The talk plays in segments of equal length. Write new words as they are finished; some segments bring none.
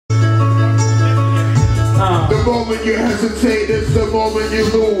The moment you hesitate is the moment you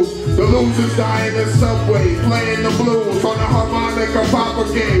lose. The losers die in the subway, playing the blues on a harmonica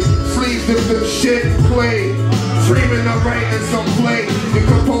papa game. Sleeves if the shit play. Dreaming of writing some play. You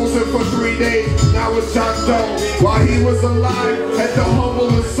compose it for 3 days, now it's John Doe. While he was alive, had the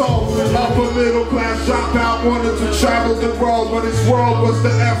humblest soul. Upper middle class dropout, wanted to travel the world, but his world was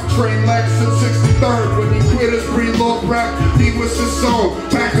the F-train Lexus 63rd. When he quit his pre-law prep, he was his soul.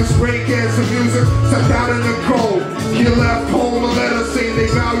 Packed his spray cans of music, stepped out in the cold. He left home a letter saying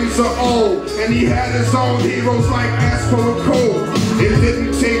their values are old. And he had his own heroes like Asper and Cole. It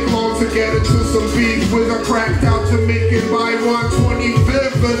didn't take long to get into some beef with a cracked out Jamaican by 125th.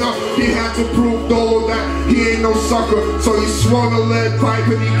 And he had to prove Dolo that he ain't no sucker. So he swung a lead pipe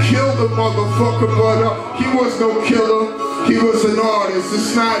and he killed the motherfucker. But he was no killer. He was an artist.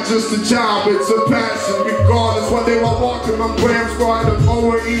 It's not just a job, it's a passion. Regardless, while they were walking on Graham Squad on the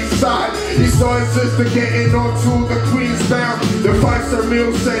Lower East Side, he saw his sister getting onto the Queenstown. The 5-star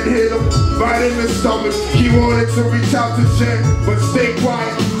meal set hit him right in the stomach. He wanted to reach out to Jen, but stay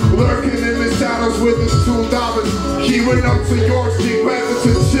quiet. Lurking in the shadows with his $2. He went up to York Street, rather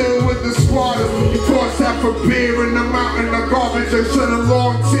to chill with the squatters. He tossed half a beer in the mountain of garbage and shed a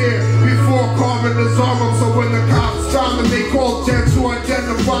long tear before carving his arm up. So when the cops found him, they called Jen to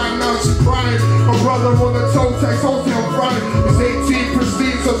identify him. Now she's crying. Her brother on the Totex hotel front is 18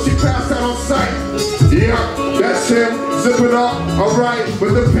 pristine, so she passed out on sight. Yeah, that's him. Zip it up, alright.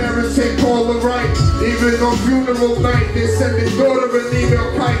 But the parents take all the right. Even on funeral night, they sent their daughter an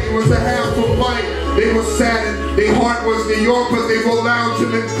email kite. It was a half a bite. They were saddened. Their heart was New York, but they were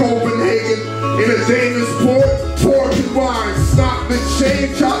lounging in Copenhagen. In a Danish port, pork and wine. Stop the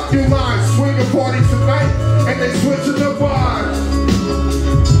chain, chop your line. Swing a party tonight, and they switching the vibe.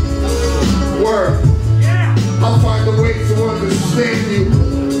 Word. I'll find a way to understand you.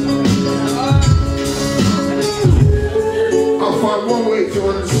 I'll find one way to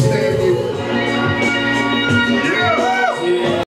understand you.